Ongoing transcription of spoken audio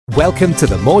Welcome to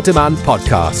the More Demand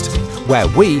podcast, where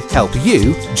we help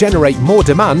you generate more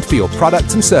demand for your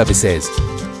products and services.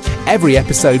 Every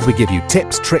episode we give you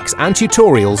tips, tricks and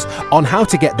tutorials on how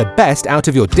to get the best out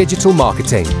of your digital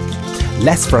marketing.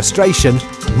 Less frustration,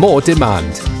 more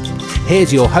demand.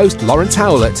 Here's your host Lawrence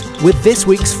Howlett with this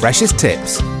week's freshest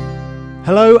tips.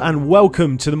 Hello and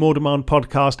welcome to the More Demand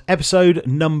podcast, episode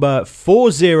number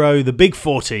 40, the Big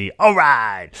 40. All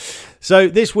right. So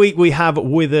this week we have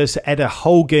with us Eder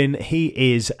Holguin. He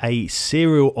is a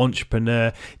serial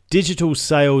entrepreneur, digital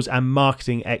sales and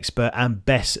marketing expert and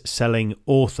best-selling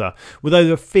author. With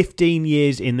over 15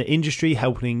 years in the industry,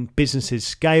 helping businesses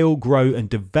scale, grow and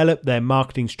develop their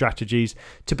marketing strategies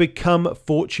to become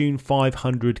Fortune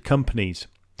 500 companies.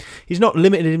 He's not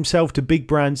limited himself to big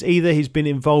brands either. He's been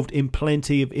involved in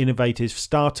plenty of innovative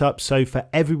startups. So for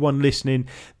everyone listening,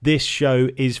 this show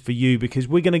is for you because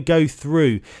we're going to go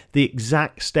through the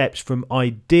exact steps from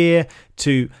idea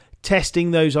to testing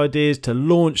those ideas, to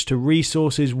launch, to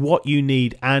resources, what you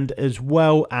need, and as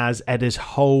well as Eder's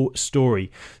whole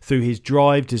story through his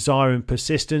drive, desire and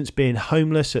persistence, being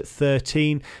homeless at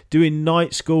 13, doing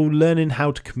night school, learning how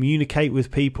to communicate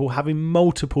with people, having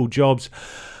multiple jobs.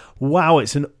 Wow,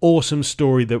 it's an awesome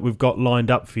story that we've got lined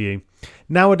up for you.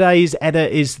 Nowadays, Eder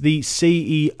is the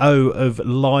CEO of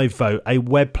LiveVote, a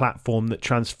web platform that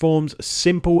transforms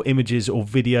simple images or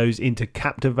videos into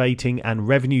captivating and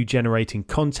revenue-generating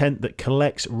content that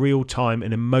collects real-time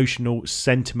and emotional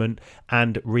sentiment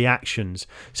and reactions.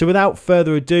 So without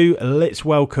further ado, let's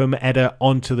welcome Eder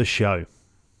onto the show.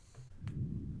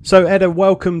 So Eder,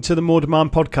 welcome to the More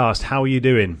Demand podcast. How are you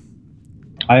doing?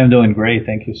 I am doing great.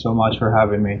 Thank you so much for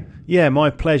having me. Yeah, my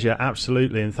pleasure.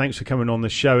 Absolutely. And thanks for coming on the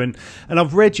show. And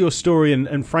I've read your story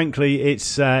and frankly,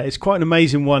 it's quite an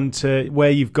amazing one to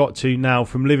where you've got to now,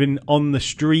 from living on the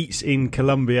streets in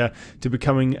Colombia to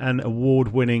becoming an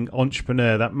award-winning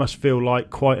entrepreneur. That must feel like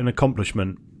quite an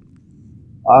accomplishment.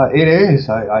 It is.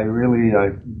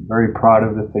 I'm very proud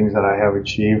of the things that I have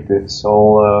achieved. It's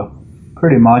all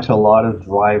pretty much a lot of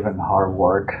drive and hard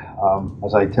work.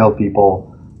 As I tell people,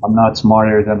 I'm not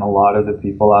smarter than a lot of the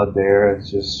people out there.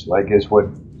 It's just, I guess, what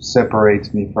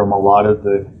separates me from a lot of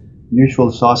the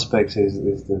usual suspects is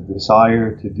the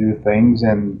desire to do things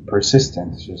and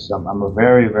persistence. I'm a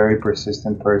very, very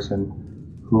persistent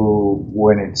person who,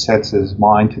 when it sets his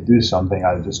mind to do something,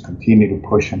 I just continue to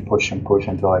push and push and push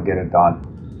until I get it done.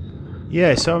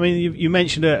 Yeah, so I mean, you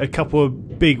mentioned a couple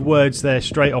of big words there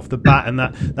straight off the bat, and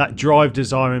that drive,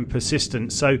 desire, and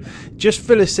persistence. So, just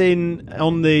fill us in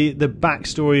on the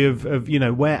backstory of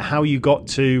how you got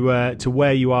to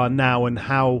where you are now, and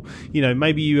how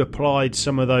maybe you applied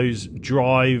some of those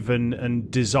drive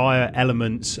and desire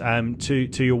elements to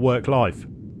your work life.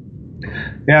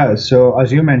 Yeah, so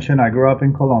as you mentioned, I grew up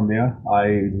in Colombia.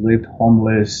 I lived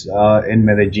homeless in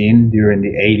Medellin during the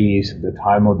 80s, the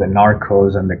time of the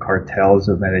narcos and the cartels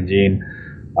of Medellin.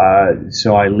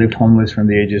 So I lived homeless from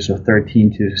the ages of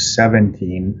 13 to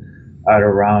 17. At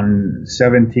around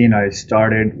 17, I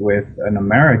started with an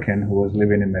American who was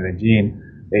living in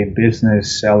Medellin, a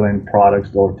business selling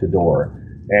products door to door.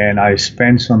 And I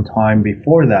spent some time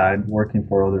before that working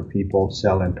for other people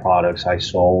selling products. I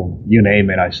sold, you name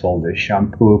it, I sold the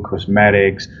shampoo,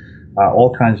 cosmetics,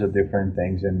 all kinds of different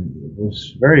things. And it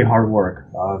was very hard work.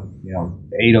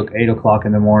 8 o'clock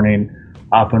in the morning,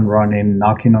 up and running,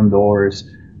 knocking on doors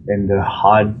in the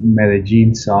hot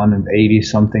Medellin sun and 80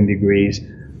 something degrees.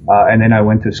 And then I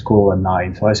went to school at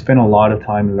night. So I spent a lot of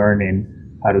time learning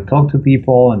how to talk to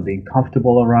people and being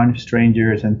comfortable around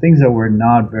strangers and things that were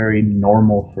not very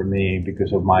normal for me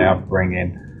because of my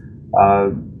upbringing.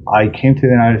 I came to the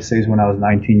United States when I was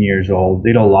 19 years old,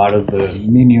 did a lot of the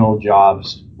menial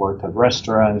jobs, worked at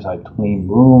restaurants, I cleaned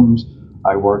rooms,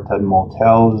 I worked at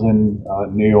motels in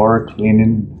New York,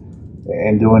 cleaning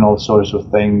and doing all sorts of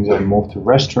things. I moved to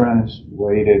restaurants,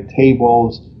 waited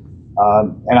tables,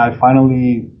 and I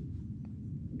finally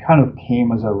kind of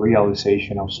came as a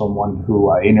realization of someone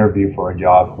who I interviewed for a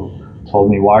job who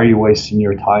told me, why are you wasting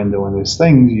your time doing these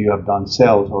things? You have done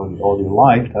sales all your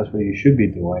life. That's what you should be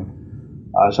doing.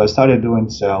 So I started doing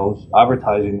sales.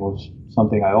 Advertising was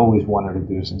something I always wanted to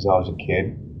do since I was a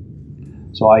kid.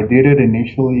 So I did it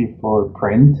initially for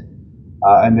print.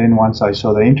 And then once I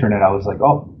saw the internet, I was like,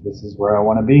 oh, this is where I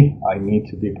want to be. I need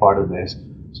to be part of this.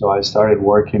 So I started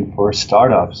working for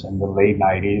startups in the late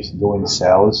 90s, doing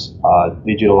sales,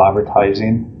 digital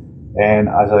advertising. And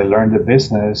as I learned the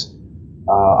business,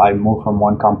 I moved from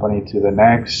one company to the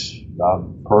next,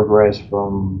 progressed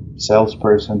from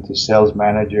salesperson to sales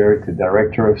manager to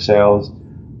director of sales,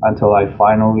 until I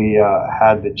finally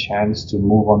had the chance to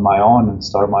move on my own and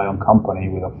start my own company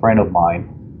with a friend of mine.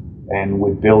 and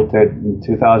we built it in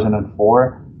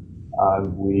 2004.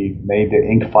 We made the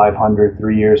Inc. 500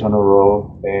 3 years in a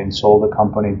row and sold the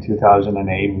company in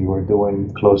 2008. We were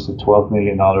doing close to $12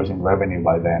 million in revenue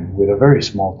by then, with a very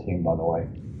small team, by the way.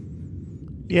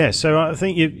 Yeah, so I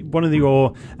think one of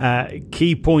your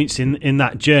key points in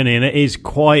that journey, and it is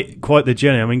quite the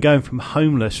journey. I mean, going from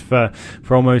homeless for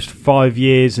almost 5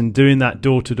 years and doing that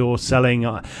door-to-door selling,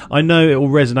 I know it will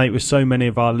resonate with so many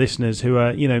of our listeners who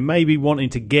are, maybe wanting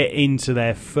to get into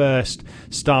their first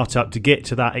startup, to get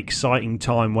to that exciting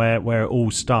time where it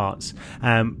all starts.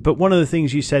 But one of the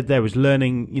things you said there was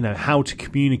learning, how to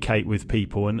communicate with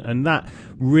people, and that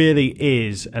really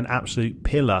is an absolute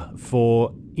pillar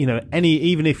for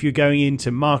even if you're going into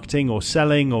marketing or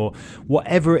selling or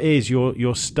whatever it is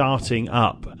you're starting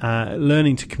up,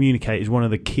 learning to communicate is one of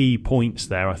the key points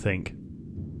there, I think.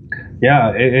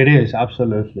 Yeah, it is,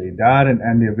 absolutely. That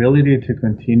and the ability to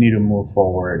continue to move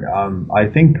forward. I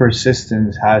think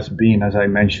persistence has been, as I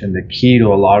mentioned, the key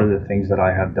to a lot of the things that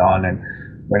I have done. And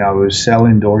when I was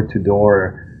selling door to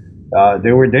door,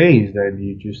 there were days that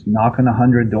you just knock on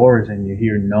 100 doors and you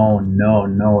hear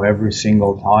no every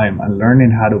single time, and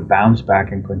learning how to bounce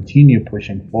back and continue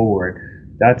pushing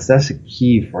forward. That's a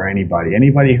key for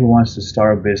anybody who wants to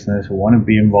start a business, who want to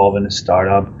be involved in a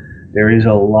startup. There is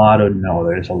a lot of no,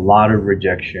 there's a lot of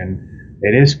rejection.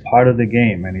 It is part of the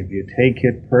game, and if you take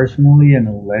it personally and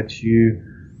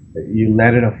you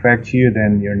let it affect you,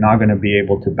 then you're not going to be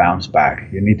able to bounce back.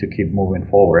 You need to keep moving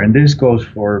forward, and this goes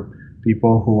for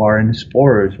people who are in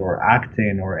sports or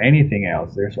acting or anything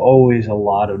else. There's always a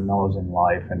lot of no's in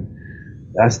life, and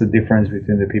that's the difference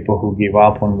between the people who give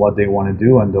up on what they want to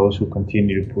do and those who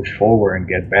continue to push forward and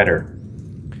get better.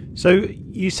 So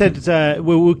you said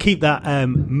we'll keep that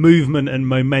movement and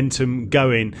momentum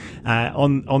going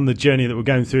on the journey that we're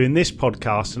going through in this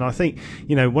podcast, and I think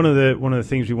one of the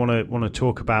things we want to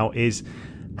talk about is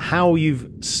how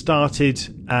you've started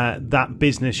that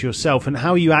business yourself and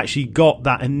how you actually got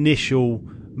that initial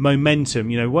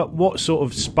momentum. What sort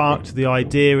of sparked the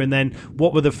idea, and then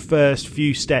what were the first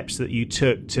few steps that you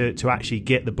took to actually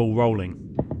get the ball rolling?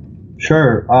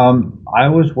 Sure. I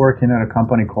was working at a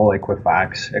company called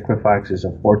Equifax. Equifax is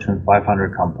a Fortune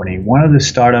 500 company. One of the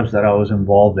startups that I was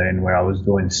involved in, where I was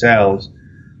doing sales,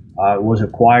 was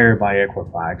acquired by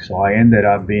Equifax. So I ended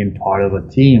up being part of a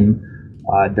team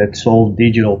that sold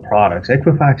digital products.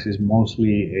 Equifax is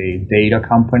mostly a data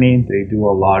company. They do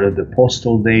a lot of the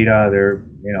postal data. They're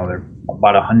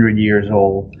about 100 years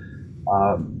old.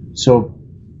 So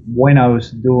when I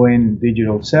was doing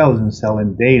digital sales and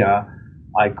selling data,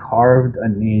 I carved a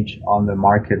niche on the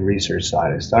market research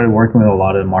side. I started working with a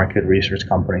lot of the market research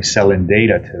companies, selling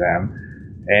data to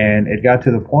them. And it got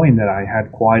to the point that I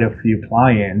had quite a few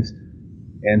clients,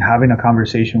 and having a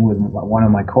conversation with one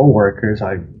of my coworkers,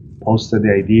 I posted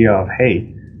the idea of,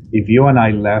 hey, if you and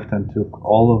I left and took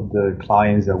all of the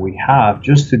clients that we have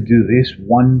just to do this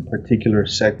one particular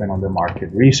segment on the market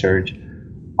research,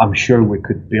 I'm sure we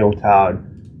could build out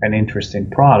an interesting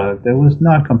product that was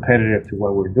not competitive to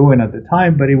what we're doing at the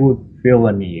time, but it would fill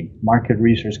a need. Market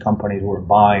research companies were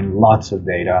buying lots of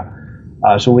data.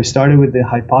 So we started with the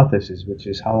hypothesis, which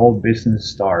is how all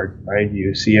business start, right?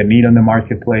 You see a need on the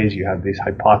marketplace, you have this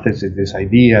hypothesis, this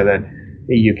idea that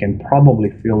you can probably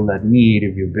fill that need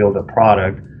if you build a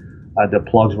product that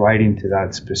plugs right into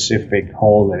that specific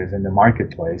hole that is in the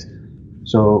marketplace.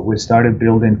 So we started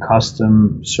building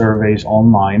custom surveys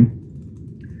online,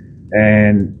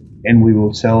 and we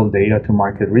will sell data to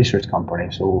market research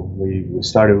companies. So we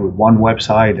started with one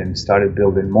website and started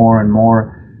building more and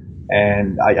more.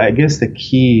 And I guess the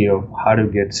key of how to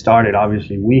get started,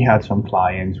 obviously we had some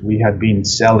clients. We had been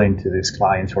selling to these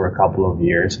clients for a couple of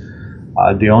years.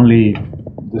 The only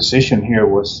decision here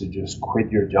was to just quit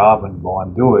your job and go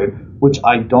and do it, which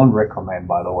I don't recommend,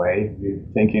 by the way. If you're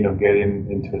thinking of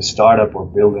getting into a startup or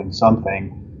building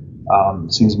something,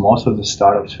 since most of the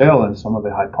startups fail and some of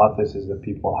the hypotheses that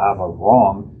people have are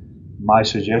wrong, my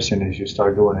suggestion is you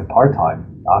start doing it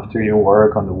part-time. After you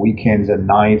work on the weekends at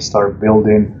night, start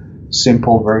building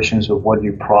simple versions of what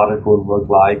your product will look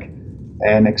like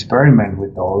and experiment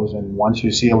with those. And once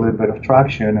you see a little bit of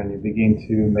traction and you begin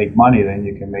to make money, then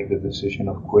you can make the decision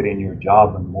of quitting your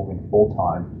job and moving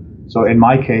full-time. So in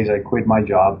my case, I quit my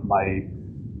job. My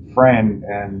friend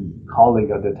and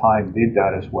colleague at the time did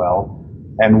that as well.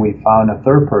 And we found a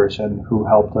third person who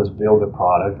helped us build the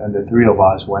product, and the three of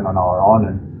us went on our own,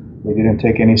 and we didn't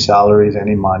take any salaries,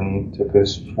 any money. It took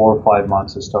us 4 or 5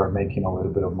 months to start making a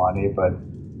little bit of money, but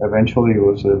eventually it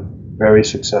was a very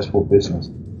successful business.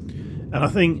 And I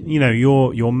think,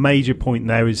 your major point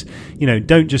there is,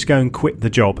 don't just go and quit the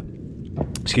job.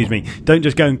 excuse me, don't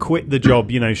just go and quit the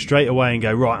job, straight away and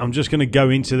go, right, I'm just going to go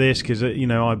into this because,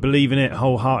 I believe in it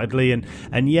wholeheartedly.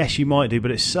 And yes, you might do,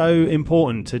 but it's so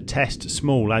important to test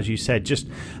small, as you said. Just,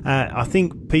 I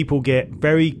think people get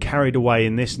very carried away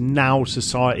in this now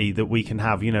society that we can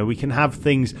have. We can have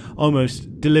things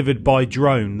almost delivered by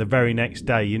drone the very next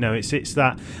day. It's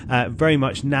that very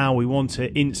much now we want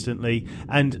it instantly.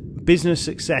 And business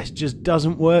success just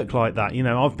doesn't work like that.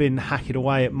 I've been hacking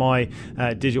away at my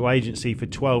digital agency for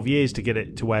 12 years to get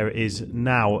it to where it is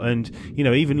now, and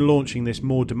even launching this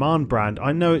More Demand brand,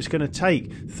 I know it's going to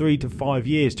take 3 to 5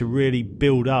 years to really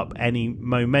build up any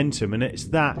momentum, and it's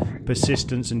that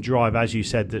persistence and drive, as you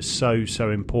said, that's so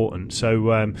important.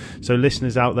 So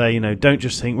listeners out there, don't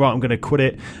just think, right, I'm going to quit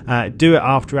it. Do it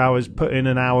after hours, put in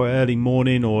an hour early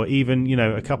morning, or even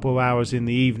a couple of hours in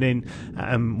the evening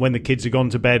when the kids are gone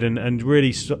to bed, and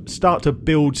really start to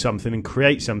build something and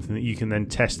create something that you can then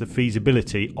test the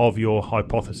feasibility of your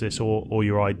hypothesis or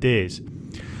your ideas.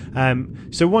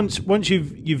 So once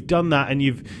you've done that and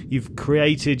you've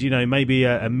created maybe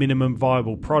a minimum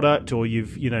viable product, or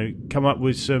you've come up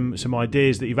with some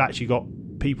ideas that you've actually got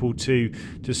people to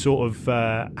sort of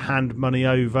hand money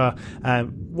over,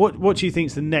 what do you think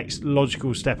is the next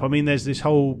logical step? I mean, there's this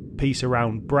whole piece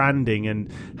around branding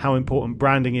and how important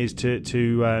branding is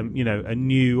to a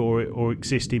new or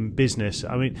existing business.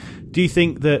 I mean, do you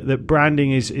think that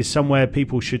branding is somewhere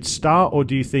people should start, or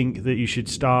do you think that you should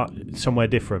start somewhere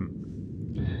different?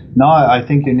 No, I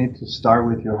think you need to start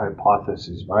with your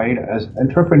hypothesis, right? As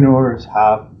entrepreneurs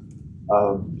have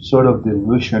sort of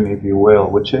delusion, if you will,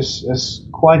 which is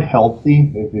quite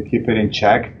healthy if you keep it in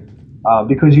check,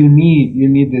 because you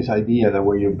need this idea that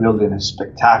what you're building is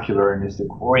spectacular and is the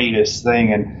greatest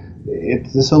thing, and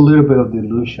it's a little bit of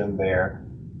delusion there,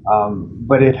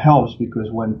 but it helps because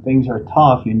when things are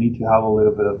tough, you need to have a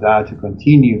little bit of that to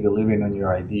continue believing on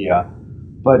your idea.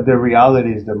 But the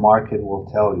reality is the market will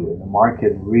tell you. The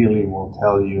market really will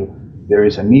tell you there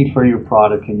is a need for your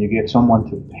product. Can you get someone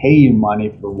to pay you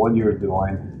money for what you're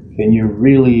doing? Can you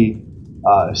really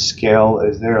scale?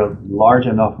 Is there a large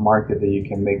enough market that you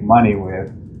can make money with?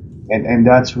 And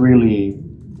that's really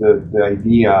the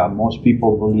idea. Most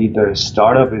people believe that a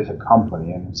startup is a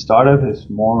company, and a startup is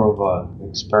more of an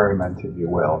experiment, if you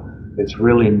will. It's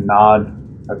really not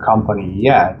a company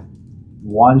yet.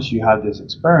 Once you have this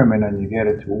experiment and you get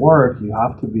it to work, you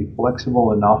have to be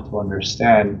flexible enough to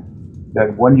understand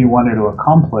that what you wanted to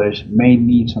accomplish may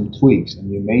need some tweaks,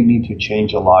 and you may need to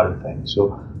change a lot of things.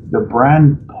 So the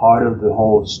brand part of the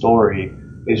whole story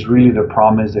is really the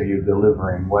promise that you're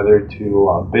delivering, whether to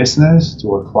a business,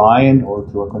 to a client, or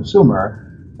to a consumer.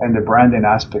 And the branding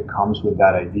aspect comes with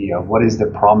that idea. What is the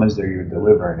promise that you're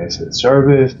delivering? Is it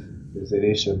service? Is it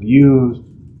ease of use?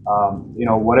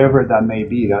 Whatever that may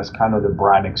be, that's kind of the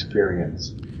brand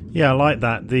experience. Yeah, I like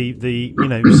that. The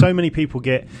so many people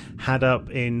get had up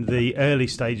in the early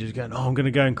stages going, I'm going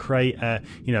to go and create a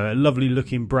lovely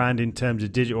looking brand in terms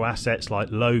of digital assets like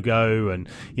logo and,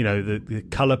 the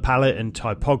color palette and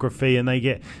typography, and they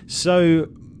get so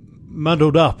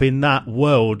muddled up in that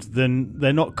world, then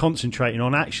they're not concentrating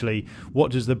on actually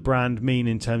what does the brand mean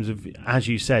in terms of, as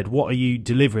you said, what are you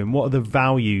delivering, what are the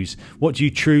values, what do you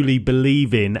truly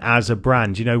believe in as a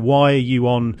brand, why are you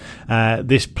on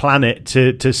this planet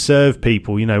to serve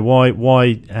people, why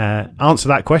answer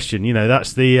that question,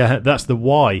 that's the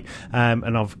why.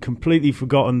 And I've completely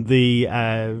forgotten the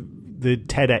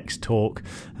TEDx talk,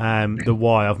 the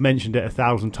why. I've mentioned it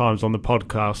 1,000 times on the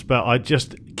podcast, but I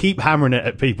just keep hammering it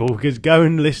at people because go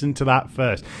and listen to that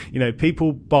first.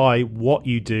 People buy what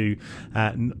you do.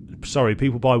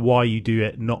 People buy why you do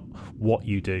it, not what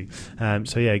you do.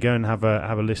 So yeah, go and have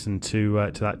a listen to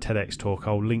that TEDx talk.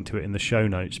 I'll link to it in the show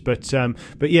notes. But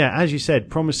yeah, as you said,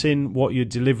 promising what you're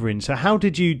delivering. So how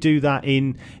did you do that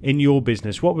in your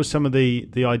business? What were some of the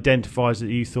identifiers that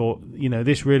you thought,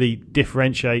 this really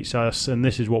differentiates us and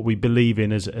this is what we believe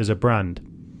in as a brand?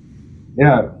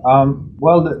 Yeah,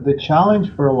 well, the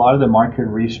challenge for a lot of the market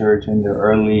research in the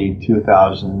early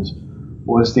 2000s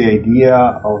was the idea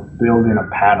of building a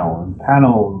panel. And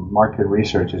panel market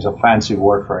research is a fancy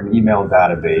word for an email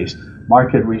database.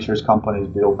 Market research companies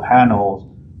build panels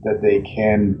that they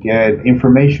can get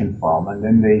information from, and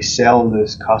then they sell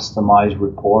this customized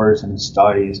reports and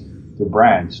studies to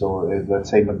brands. So let's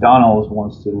say McDonald's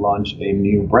wants to launch a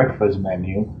new breakfast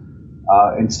menu.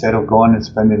 Instead of going and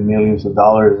spending millions of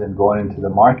dollars and going into the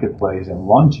marketplace and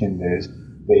launching this,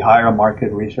 they hire a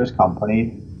market research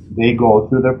company. They go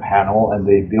through their panel and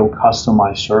they build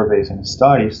customized surveys and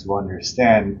studies to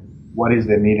understand what is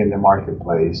the need in the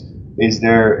marketplace. Is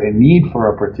there a need for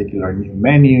a particular new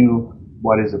menu?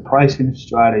 What is the pricing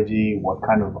strategy? What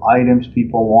kind of items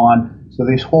people want? So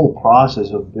this whole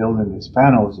process of building these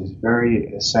panels is very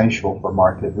essential for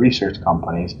market research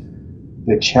companies.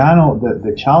 The challenge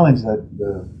that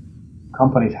the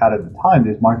companies had at the time,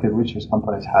 these market research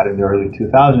companies had in the early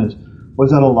 2000s,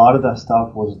 was that a lot of that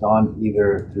stuff was done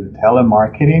either through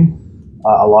telemarketing.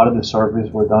 A lot of the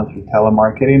surveys were done through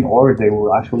telemarketing, or they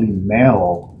would actually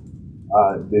mail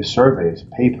the surveys,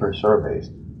 paper surveys.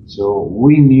 So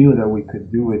we knew that we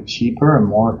could do it cheaper and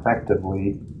more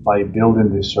effectively by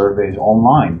building these surveys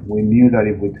online. We knew that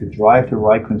if we could drive the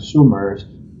right consumers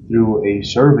through a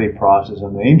survey process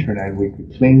on the internet, we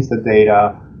could cleanse the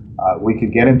data, we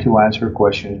could get them to answer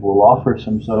questions, we'll offer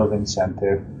some sort of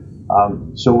incentive.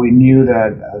 So we knew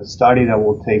that a study that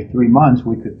will take 3 months,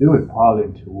 we could do it probably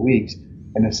in 2 weeks.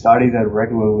 And a study that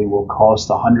regularly will cost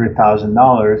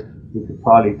 $100,000, we could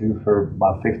probably do for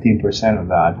about 15% of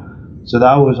that. So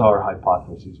that was our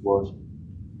hypothesis, was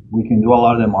we can do a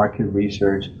lot of the market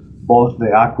research, both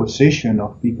the acquisition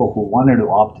of people who wanted to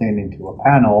opt in into a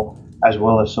panel, as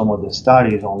well as some of the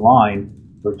studies online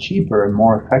for cheaper and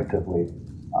more effectively.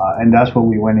 And that's what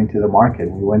we went into the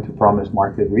market. We went to promise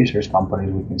market research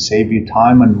companies, we can save you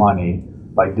time and money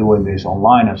by doing this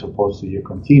online, as opposed to you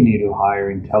continue to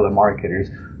hiring telemarketers,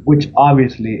 which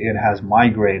obviously it has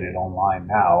migrated online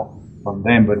now from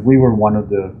them, but we were one of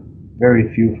the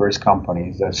very few first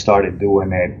companies that started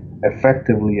doing it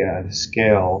effectively at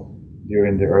scale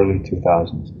during the early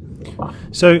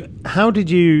 2000s. So how did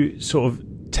you sort of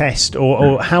test,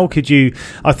 or how could you?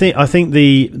 I think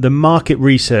the market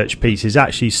research piece is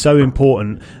actually so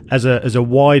important as a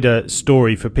wider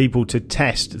story for people to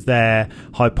test their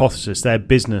hypothesis, their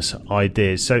business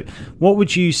ideas. So what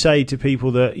would you say to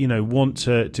people that want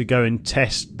to go and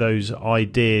test those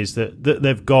ideas that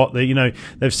they've got, that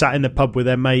they've sat in the pub with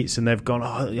their mates and they've gone,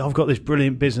 oh, I've got this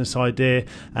brilliant business idea,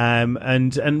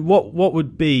 and what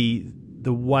would be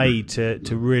the way to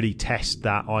really test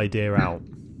that idea out?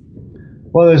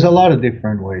 Well, there's a lot of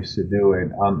different ways to do it.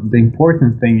 The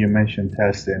important thing, you mentioned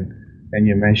testing and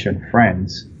you mentioned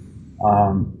friends,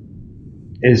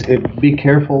 is be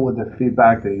careful with the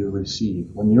feedback that you receive.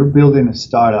 When you're building a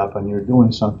startup and you're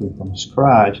doing something from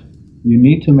scratch, you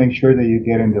need to make sure that you're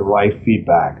getting the right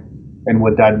feedback. And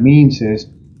what that means is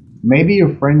maybe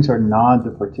your friends are not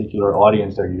the particular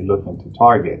audience that you're looking to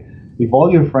target. If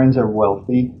all your friends are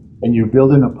wealthy, and you're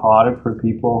building a product for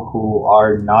people who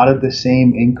are not at the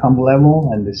same income level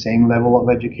and the same level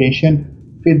of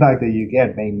education, feedback that you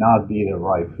get may not be the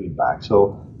right feedback.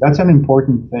 So that's an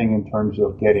important thing in terms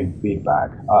of getting feedback.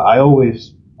 I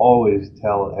always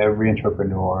tell every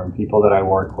entrepreneur and people that I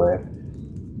work with,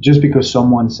 just because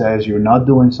someone says you're not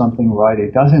doing something right,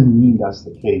 it doesn't mean that's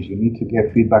the case. You need to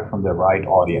get feedback from the right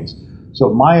audience.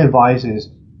 So my advice is,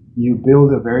 you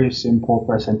build a very simple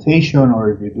presentation, or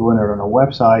if you're doing it on a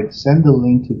website, send the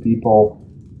link to people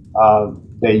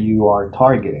that you are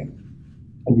targeting.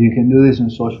 And you can do this on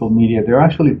social media. There are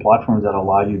actually platforms that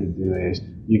allow you to do this.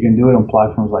 You can do it on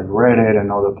platforms like Reddit and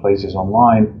other places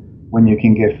online, when you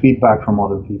can get feedback from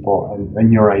other people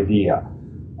and your idea.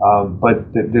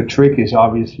 But the trick is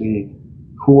obviously,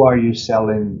 who are you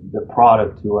selling the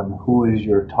product to, and who is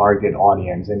your target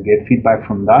audience, and get feedback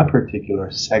from that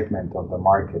particular segment of the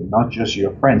market, not just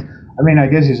your friends. I mean, I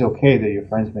guess it's okay that your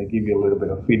friends may give you a little bit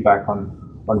of feedback on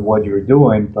what you're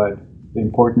doing, but the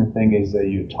important thing is that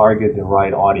you target the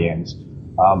right audience.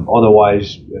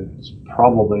 Otherwise, it's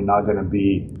probably not going to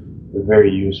be very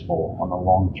useful on a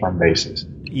long-term basis.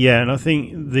 Yeah, and I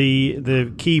think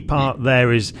the key part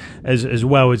there is as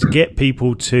well is get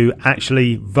people to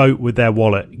actually vote with their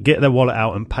wallet, get their wallet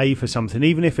out and pay for something,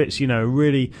 even if it's a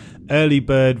really early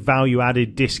bird value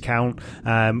added discount,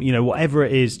 whatever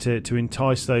it is to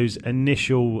entice those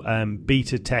initial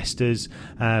beta testers,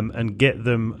 and get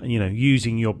them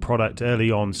using your product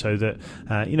early on, so that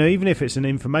even if it's an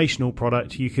informational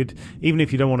product, you could, even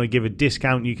if you don't want to give a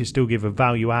discount, you could still give a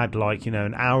value add, like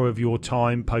an hour of your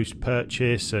time post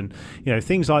purchase, and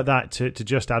things like that, to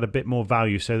just add a bit more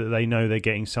value, so that they know they're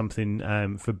getting something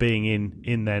for being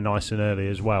in there nice and early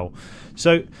as well.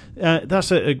 So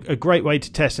that's a great way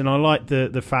to test. And I like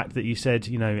the fact that you said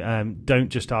don't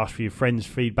just ask for your friends'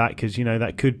 feedback, because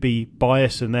that could be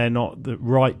biased and they're not the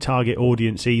right target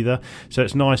audience either. So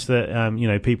it's nice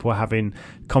that people are having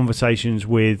conversations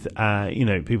with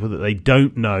people that they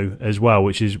don't know as well,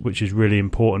 which is really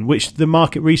important, which the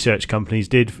market research companies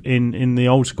did in the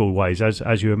old school ways,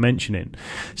 as you were mentioning.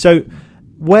 So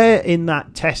where in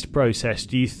that test process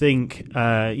do you think,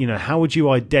 how would you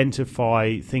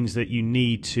identify things that you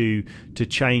need to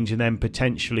change and then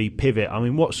potentially pivot? I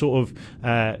mean, what sort of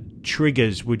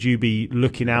triggers would you be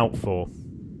looking out for?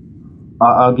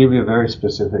 I'll give you a very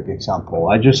specific example.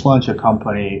 I just launched a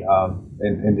company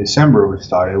in December.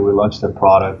 We launched a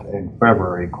product in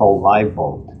February called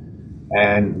LiveVote.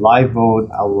 And LiveVote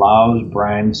allows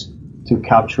brands to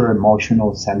capture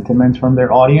emotional sentiments from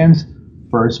their audience,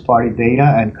 first-party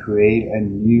data, and create a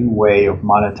new way of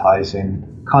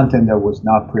monetizing content that was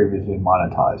not previously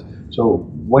monetized. So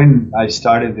when I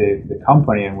started the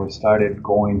company and we started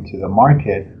going to the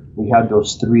market, we had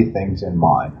those three things in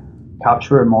mind: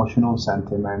 capture emotional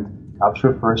sentiment,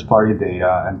 capture first-party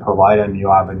data, and provide a new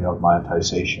avenue of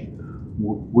monetization.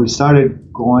 We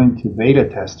started going to beta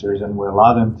testers and we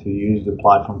allow them to use the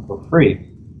platform for free.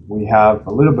 We have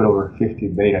a little bit over 50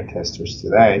 beta testers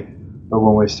today, but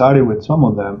when we started with some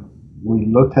of them, we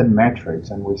looked at metrics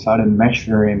and we started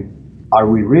measuring, are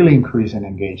we really increasing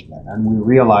engagement? And we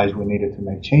realized we needed to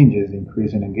make changes.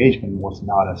 Increase in engagement was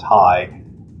not as high.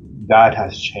 That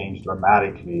has changed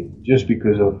dramatically just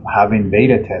because of having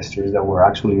beta testers that were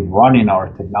actually running our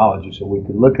technology, so we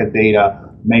could look at data,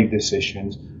 make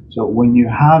decisions. So when you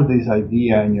have this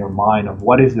idea in your mind of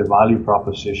what is the value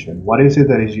proposition, what is it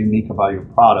that is unique about your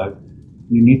product,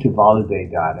 you need to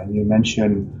validate that. And you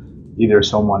mentioned either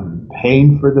someone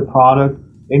paying for the product.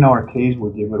 In our case,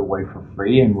 we give it away for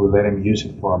free and we let them use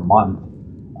it for a month.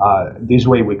 This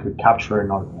way we could capture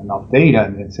enough data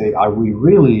and then say, are we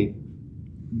really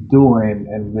doing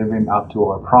and living up to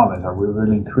our promise? Are we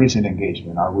really increasing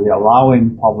engagement? Are we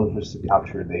allowing publishers to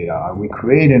capture data? Are we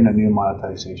creating a new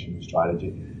monetization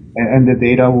strategy? And the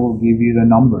data will give you the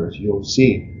numbers, you'll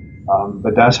see.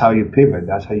 But that's how you pivot.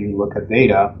 That's how you look at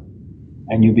data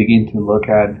and you begin to look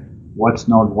at what's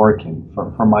not working.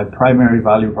 From my primary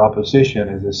value proposition,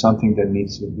 is there something that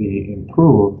needs to be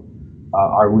improved?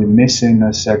 Are we missing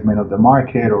a segment of the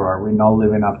market, or are we not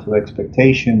living up to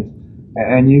expectations?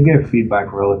 And you get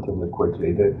feedback relatively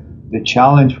quickly. The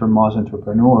challenge for most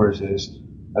entrepreneurs is,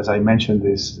 as I mentioned,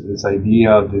 this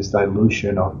idea of this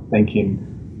dilution of thinking,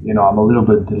 I'm a little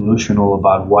bit delusional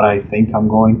about what I think I'm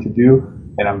going to do,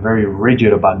 and I'm very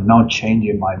rigid about not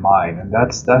changing my mind. And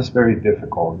that's very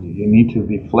difficult. You need to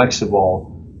be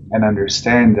flexible and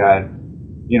understand that,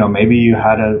 maybe you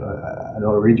had an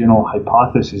original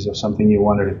hypothesis of something you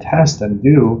wanted to test and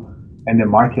do, and the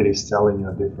market is telling you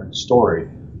a different story.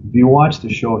 If you watch the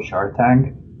show Shark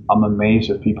Tank, I'm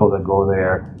amazed at people that go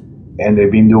there and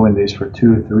they've been doing this for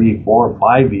 2, 3, 4,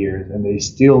 5 years and they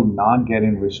still not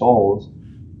getting results.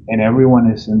 And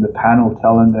everyone is in the panel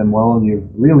telling them, well, you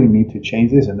really need to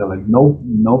change this. And they're like, nope,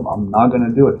 I'm not going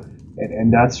to do it.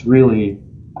 And that's really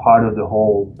part of the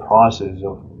whole process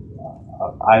of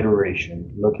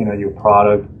iteration, looking at your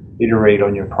product, iterate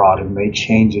on your product, make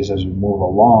changes as you move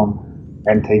along,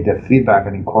 and take that feedback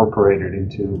and incorporate it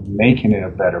into making it a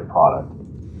better product.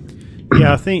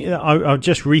 Yeah, I think I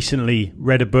just recently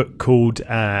read a book called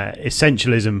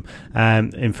Essentialism.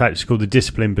 In fact, it's called The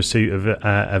Disciplined Pursuit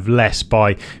of Less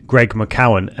by Greg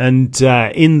McKeown. And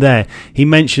in there, he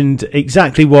mentioned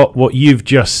exactly what you've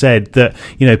just said, that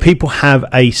people have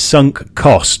a sunk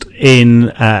cost in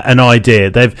an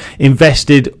idea. They've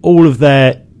invested all of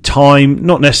their time,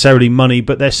 not necessarily money,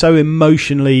 but they're so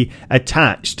emotionally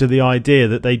attached to the idea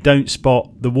that they don't spot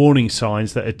the warning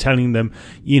signs that are telling them,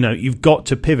 you've got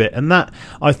to pivot. And that,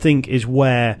 I think, is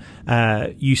where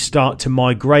you start to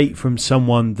migrate from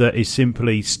someone that is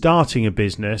simply starting a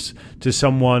business to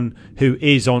someone who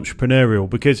is entrepreneurial,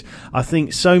 because I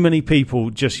think so many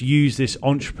people just use this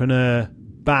entrepreneur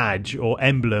badge or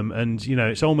emblem, and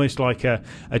it's almost like a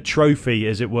trophy,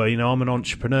 as it were. I'm an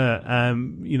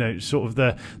entrepreneur, sort of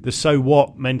the so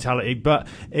what mentality. But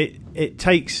it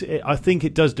takes, I think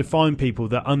it does define people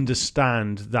that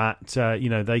understand that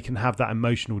they can have that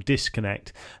emotional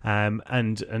disconnect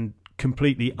and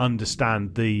completely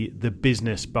understand the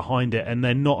business behind it, and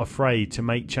they're not afraid to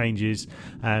make changes,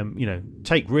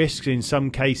 take risks in some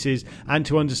cases, and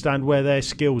to understand where their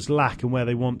skills lack and where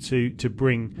they want to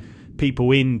bring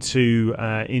people into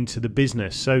the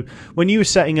business. So when you were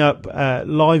setting up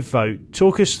LiveVote,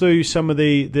 talk us through some of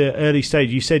the early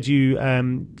stage. You said you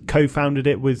co-founded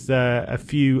it with a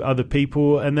few other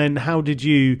people, and then how did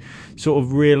you sort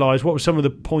of realize, what were some of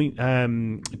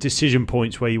the decision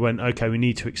points where you went, okay, we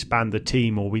need to expand the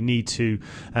team, or we need to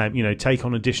take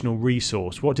on additional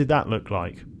resource? What did that look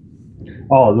like?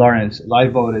 Oh, Lawrence,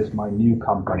 LiveVote is my new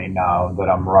company now that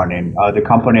I'm running. The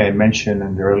company I mentioned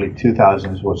in the early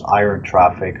 2000s was Iron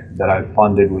Traffic, that I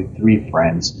funded with 3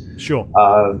 friends. Sure.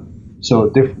 So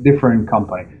different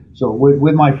company. So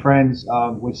with my friends,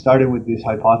 we started with this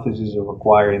hypothesis of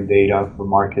acquiring data for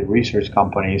market research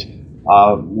companies.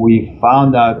 We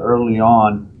found out early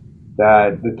on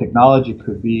that the technology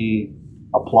could be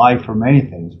applied for many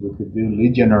things. We could do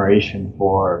lead generation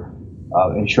for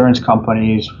insurance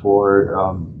companies, for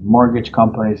mortgage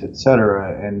companies,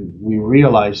 etc. And we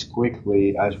realized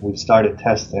quickly as we started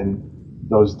testing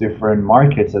those different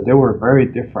markets that they were very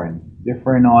different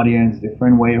audience,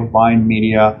 different way of buying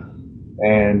media,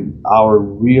 and our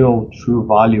real true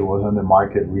value was on the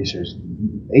market research.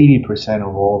 80%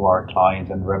 of all of our clients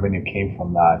and revenue came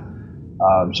from that.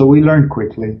 So we learned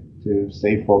quickly to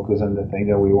stay focused on the thing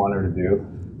that we wanted to do.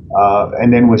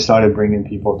 And then we started bringing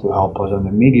people to help us on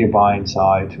the media buying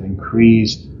side to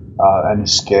increase and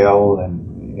scale and,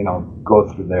 go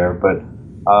through there. But,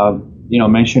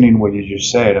 mentioning what you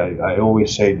just said, I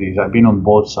always say this. I've been on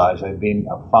both sides. I've been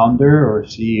a founder or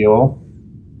CEO,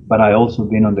 but I also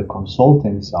been on the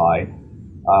consulting side,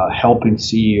 helping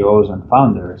CEOs and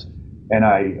founders. And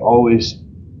I always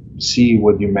see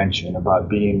what you mentioned about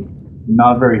being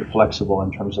not very flexible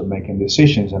in terms of making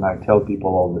decisions. And I tell people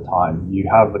all the time, you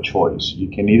have a choice. You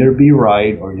can either be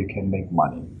right or you can make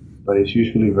money, but it's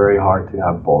usually very hard to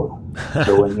have both.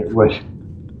 So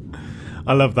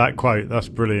I love that quote. That's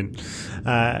brilliant.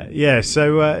 So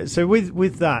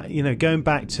with that, going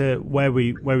back to where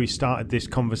we started this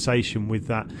conversation with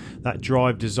that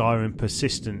drive, desire, and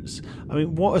persistence. I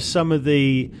mean, what are some of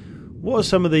the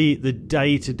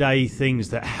day-to-day things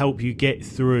that help you get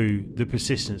through the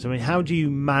persistence? I mean, how do you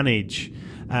manage?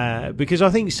 Because I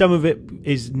think some of it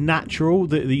is natural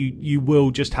that you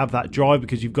will just have that drive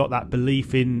because you've got that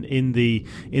belief in the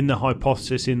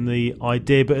hypothesis, in the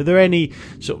idea. But are there any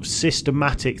sort of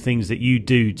systematic things that you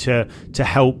do to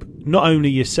help not only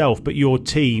yourself but your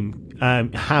team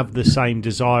have the same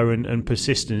desire and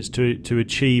persistence to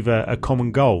achieve a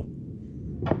common goal?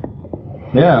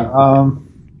 Yeah.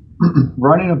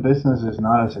 Running a business is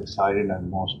not as exciting as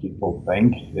most people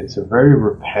think. It's a very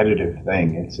repetitive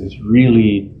thing. It's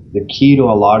really the key to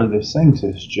a lot of these things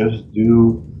is just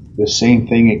do the same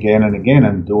thing again and again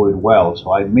and do it well.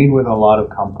 So I meet with a lot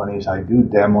of companies. I do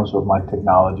demos of my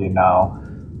technology now.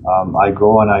 I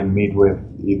go and I meet with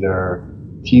either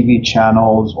TV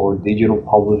channels or digital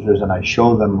publishers and I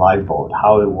show them LiveVote,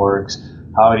 how it works,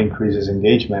 how it increases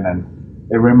engagement. And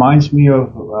it reminds me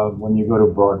of when you go to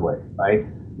Broadway, right?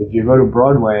 If you go to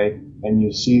Broadway and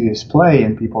you see this play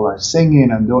and people are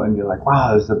singing and you're like,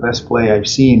 wow, it's the best play I've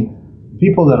seen.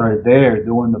 People that are there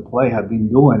doing the play have been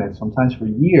doing it sometimes for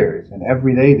years, and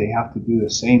every day they have to do the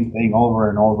same thing over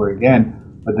and over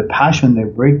again. But the passion they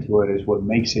bring to it is what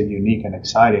makes it unique and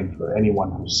exciting for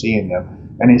anyone who's seeing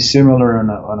them. And it's similar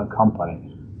on a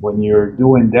company. When you're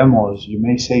doing demos, you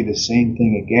may say the same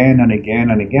thing again and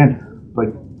again and again, but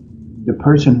the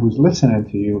person who's listening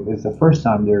to you is the first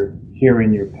time they're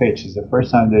hearing your pitch, is the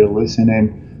first time they're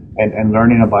listening and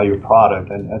learning about your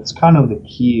product. And that's kind of the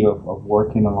key of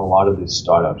working on a lot of these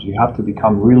startups. You have to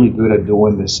become really good at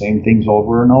doing the same things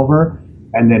over and over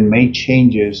and then make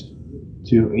changes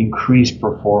to increase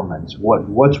performance.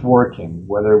 What's working,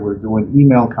 whether we're doing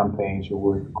email campaigns or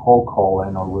we're cold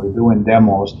calling or we're doing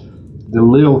demos, the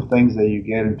little things that you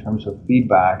get in terms of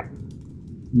feedback,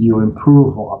 you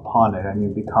improve upon it and you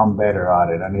become better at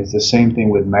it. And it's the same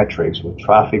thing with metrics, with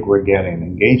traffic we're getting,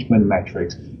 engagement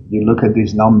metrics. You look at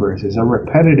these numbers, it's a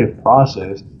repetitive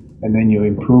process and then you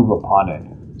improve upon it.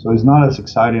 So it's not as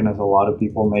exciting as a lot of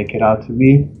people make it out to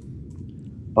be,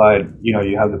 but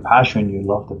you have the passion, you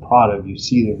love the product, you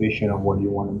see the vision of what you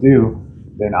want to do,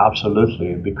 then absolutely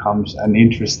it becomes an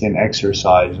interesting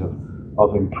exercise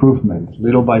of improvement.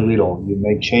 Little by little, you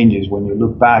make changes. When you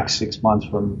look back 6 months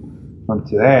from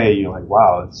today, you're like,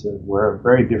 wow, we're a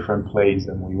very different place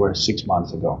than we were 6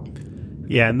 months ago.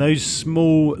 Yeah, and those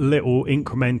small little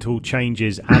incremental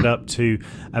changes add up to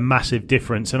a massive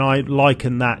difference. And I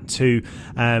liken that to,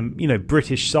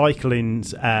 British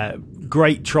cycling's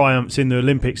great triumphs in the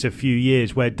Olympics a few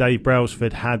years where Dave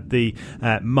Brailsford had the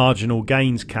marginal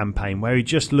gains campaign where he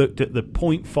just looked at the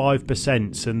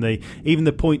 0.5% and even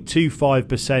the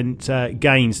 0.25%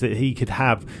 gains that he could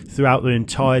have throughout the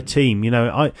entire team.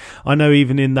 I know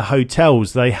even in the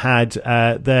hotels they had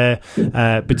their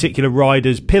particular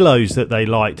riders' pillows that they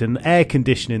liked and air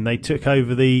conditioning. They took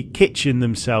over the kitchen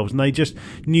themselves and they just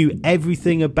knew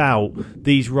everything about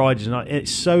these riders. And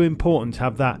it's so important to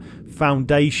have that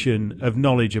foundation of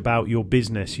knowledge about your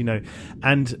business,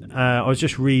 and I was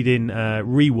just reading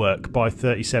Rework by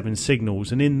 37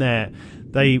 Signals, and in there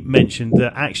they mentioned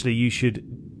that actually you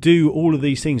should do all of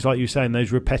these things like you're saying,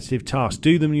 those repetitive tasks,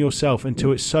 do them yourself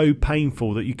until it's so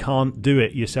painful that you can't do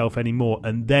it yourself anymore,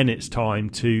 and then it's time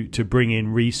to bring in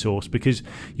resource because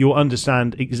you'll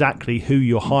understand exactly who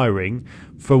you're hiring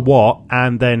for what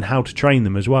and then how to train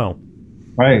them as well.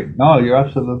 Right. No, you're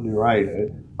absolutely right.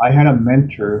 I had a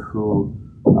mentor who,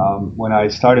 when I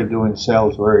started doing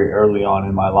sales very early on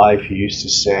in my life, he used to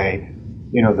say,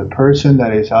 the person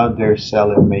that is out there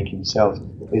selling, making sales,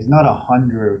 is not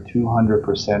 100 or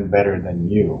 200% better than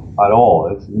you at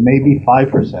all. It's maybe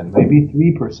 5%, maybe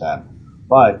 3%,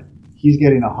 but he's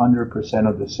getting 100%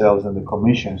 of the sales and the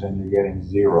commissions, and you're getting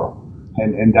zero.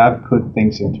 And that put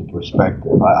things into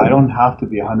perspective. I don't have to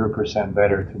be 100%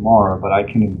 better tomorrow, but I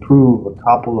can improve a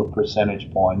couple of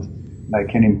percentage points, and I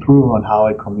can improve on how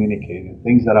I communicate, the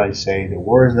things that I say, the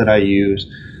words that I use,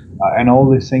 and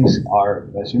all these things are,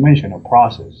 as you mentioned, a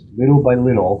process, little by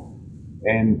little.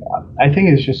 And I think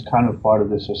it's just kind of part of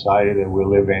the society that we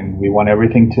live in. We want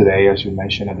everything today, as you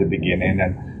mentioned at the beginning,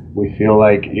 and we feel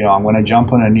like, I'm going to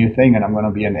jump on a new thing and I'm going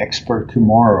to be an expert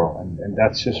tomorrow. And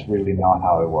that's just really not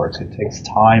how it works. It takes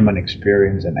time and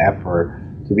experience and effort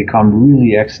to become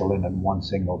really excellent in one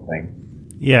single thing.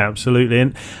 Yeah, absolutely.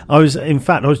 And I was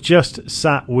just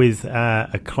sat with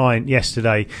a client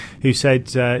yesterday who said,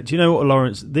 do you know what,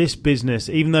 Lawrence, this business,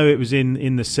 even though it was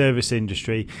in the service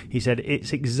industry, he said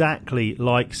it's exactly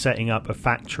like setting up a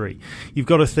factory. You've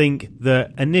got to think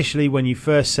that initially when you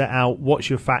first set out, what's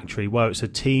your factory? Well, it's a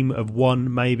team of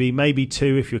one, maybe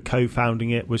two if you're co-founding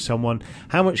it with someone.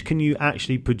 How much can you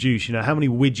actually produce? How many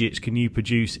widgets can you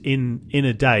produce in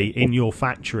a day in your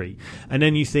factory? And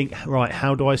then you think, right,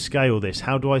 how do I scale this?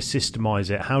 How do I systemize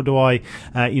it? How do I,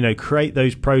 create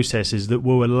those processes that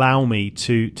will allow me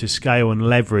to scale and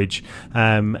leverage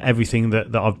everything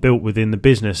that I've built within the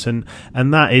business? And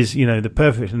that is, the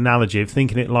perfect analogy of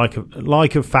thinking it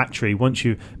like a factory. Once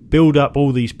you build up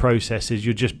all these processes,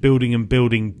 you're just building and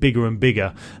building bigger and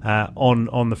bigger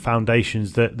on the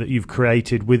foundations that you've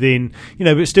created within,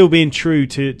 but still being true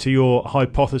to your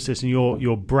hypothesis and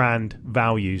your brand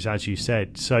values, as you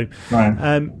said. So,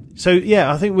 right.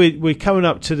 I think we're coming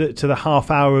up to the half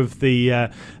hour of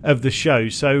the show.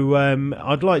 So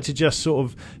I'd like to just sort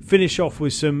of finish off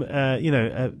with some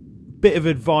a bit of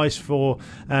advice for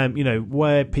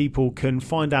where people can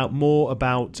find out more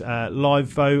about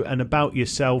LiveVote and about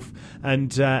yourself,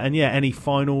 and any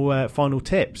final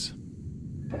tips.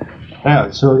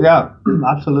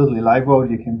 Absolutely. LiveVote,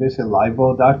 you can visit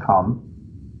livevote.com.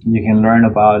 You can learn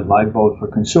about LiveVote for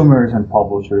consumers and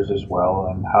publishers as well,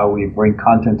 and how we bring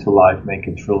content to life, make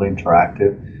it truly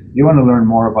interactive. If you want to learn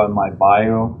more about my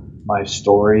bio, my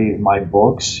story, my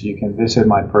books, you can visit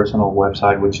my personal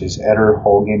website, which is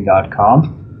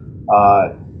ederholguin.com.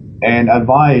 And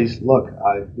advise,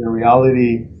 the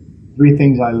reality, 3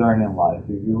 things I learned in life.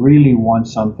 If you really want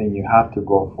something, you have to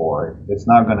go for it. It's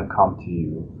not going to come to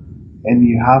you. And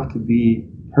you have to be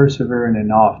perseverant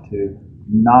enough to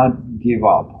not give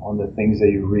up on the things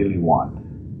that you really want.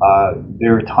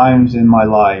 There are times in my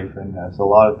life, and as a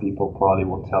lot of people probably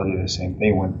will tell you the same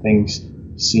thing, when things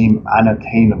seem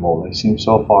unattainable, they seem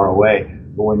so far away,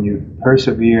 but when you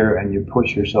persevere and you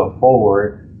push yourself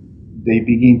forward, they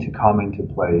begin to come into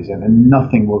place, and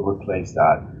nothing will replace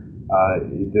that.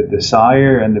 The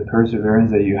desire and the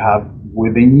perseverance that you have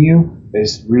within you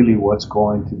is really what's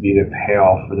going to be the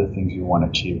payoff for the things you want to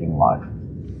achieve in life.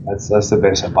 That's the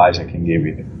best advice I can give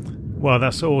you. Well,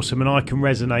 that's awesome, and I can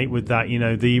resonate with that.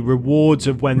 The rewards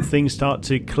of when things start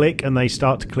to click, and they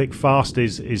start to click fast,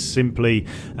 is simply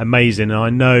amazing. And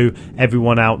I know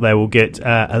everyone out there will get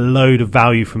a load of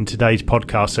value from today's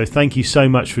podcast. So thank you so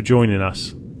much for joining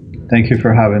us. Thank you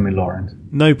for having me, Lawrence.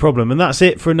 No problem. And that's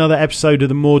it for another episode of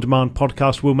the More Demand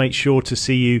podcast. We'll make sure to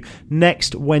see you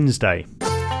next Wednesday.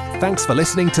 Thanks for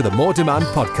listening to the More Demand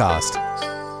podcast.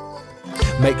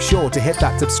 Make sure to hit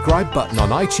that subscribe button on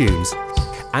iTunes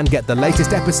and get the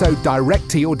latest episode direct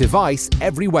to your device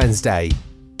every Wednesday.